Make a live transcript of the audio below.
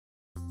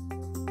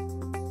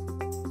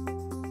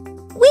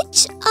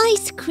Which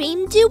ice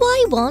cream do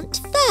I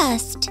want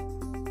first?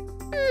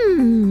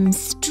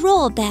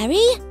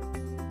 Strawberry,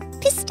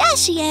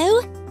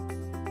 pistachio,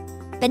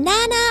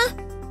 banana,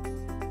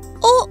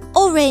 or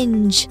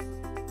orange?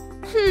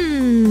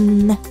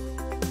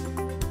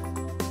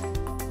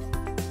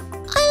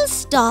 I'll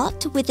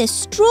start with a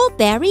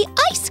strawberry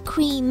ice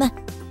cream.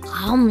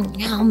 Yum,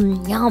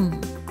 yum,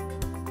 yum.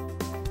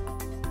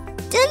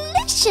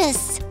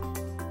 Delicious!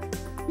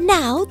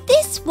 Now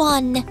this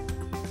one.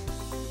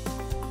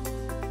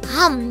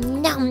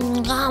 Yum, yum,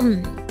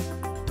 yum.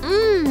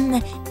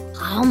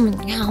 Yum,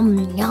 yum,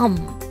 yum.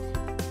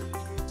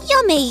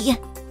 Yummy!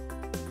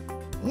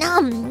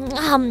 Yum,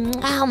 yum,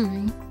 yum.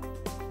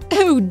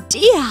 Oh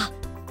dear!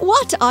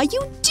 What are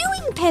you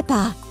doing,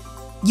 Peppa?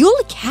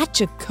 You'll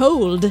catch a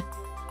cold.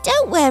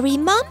 Don't worry,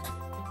 Mum.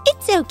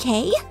 It's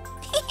okay.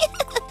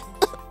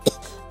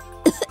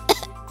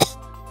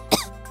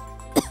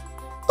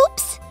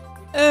 Oops.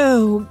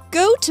 Oh,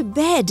 go to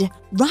bed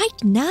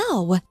right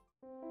now.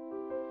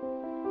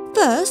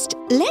 First,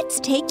 let's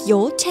take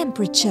your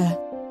temperature.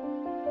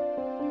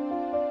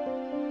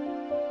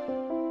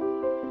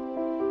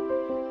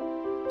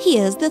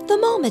 Here's the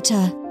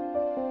thermometer.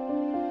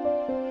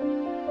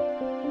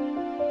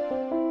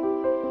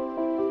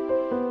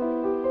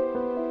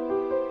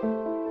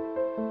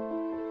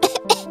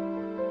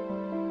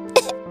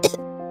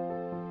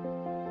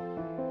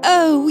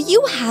 Oh,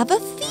 you have a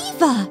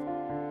fever.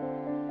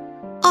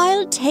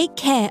 I'll take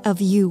care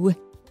of you.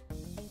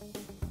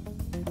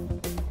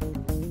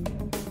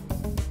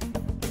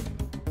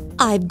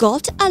 I've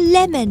got a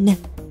lemon.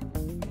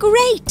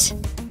 Great!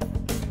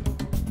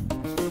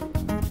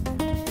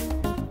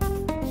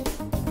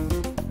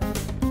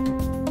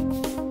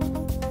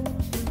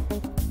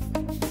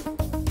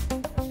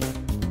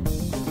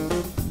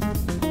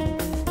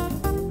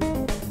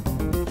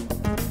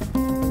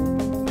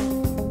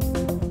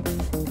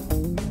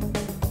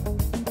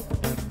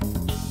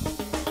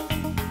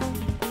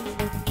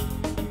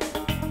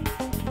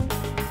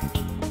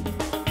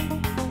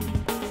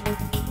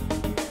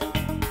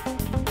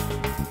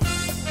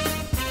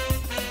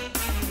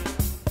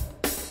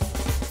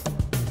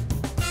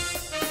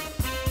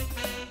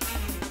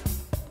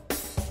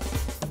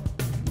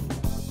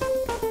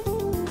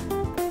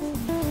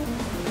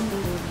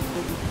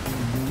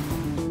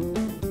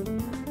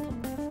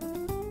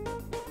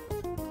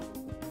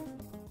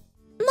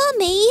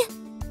 Mummy,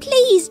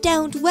 please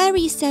don't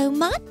worry so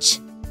much.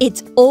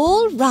 It's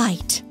all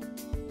right.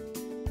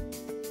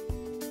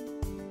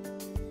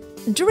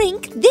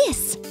 Drink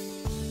this.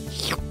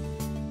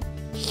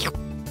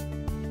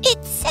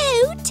 It's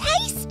so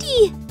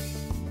tasty.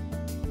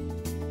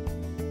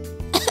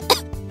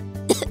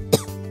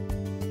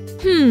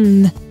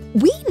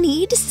 We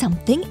need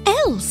something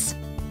else.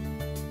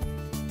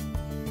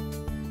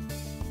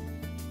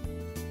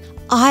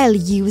 I'll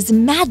use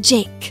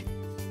magic.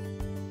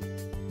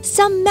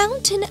 Some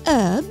mountain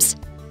herbs,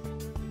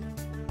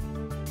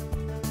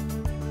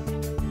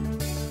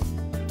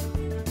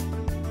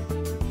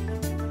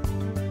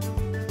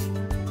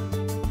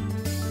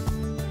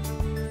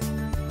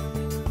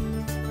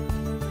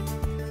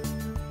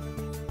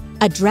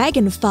 a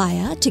dragon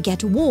fire to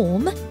get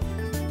warm,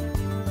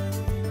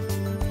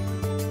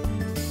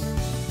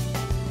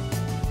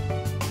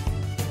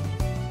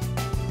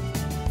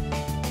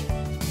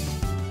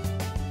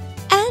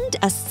 and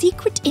a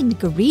secret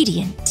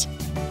ingredient.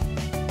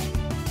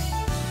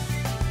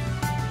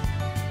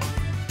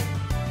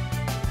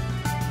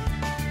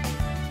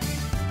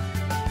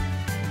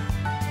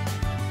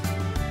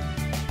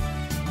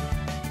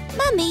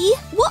 Mummy,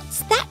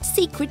 what's that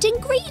secret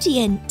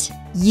ingredient?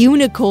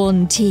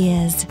 Unicorn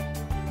tears.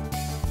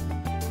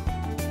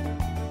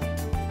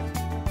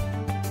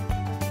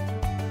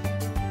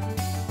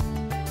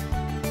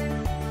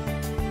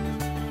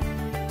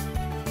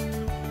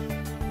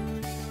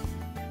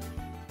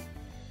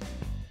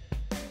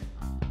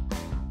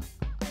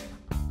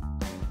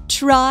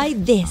 Try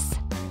this.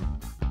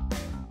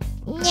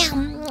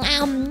 Yum,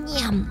 yum,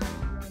 yum.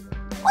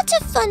 What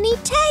a funny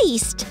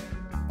taste.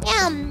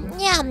 Yum,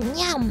 yum,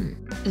 yum.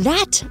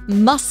 That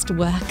must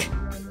work.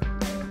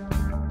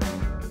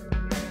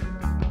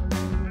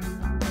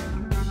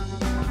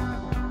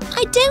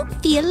 I don't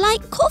feel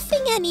like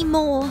coughing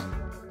anymore.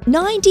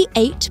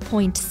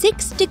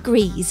 98.6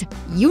 degrees.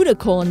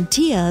 Unicorn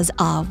tears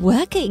are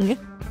working.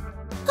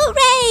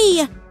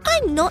 Hooray!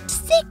 I'm not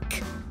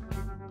sick.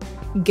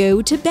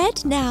 Go to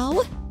bed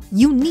now.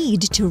 You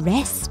need to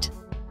rest.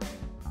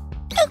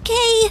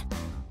 Okay.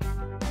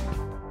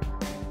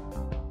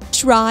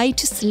 Try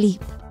to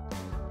sleep.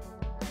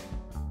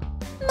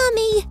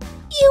 Mummy,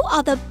 you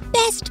are the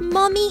best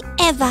mummy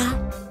ever.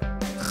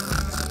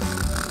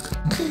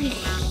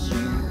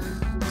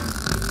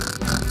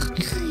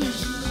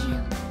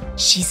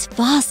 She's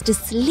fast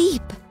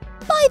asleep.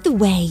 By the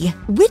way,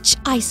 which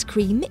ice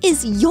cream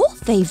is your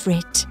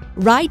favorite?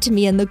 Write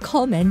me in the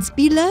comments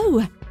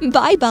below.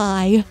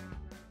 Bye-bye.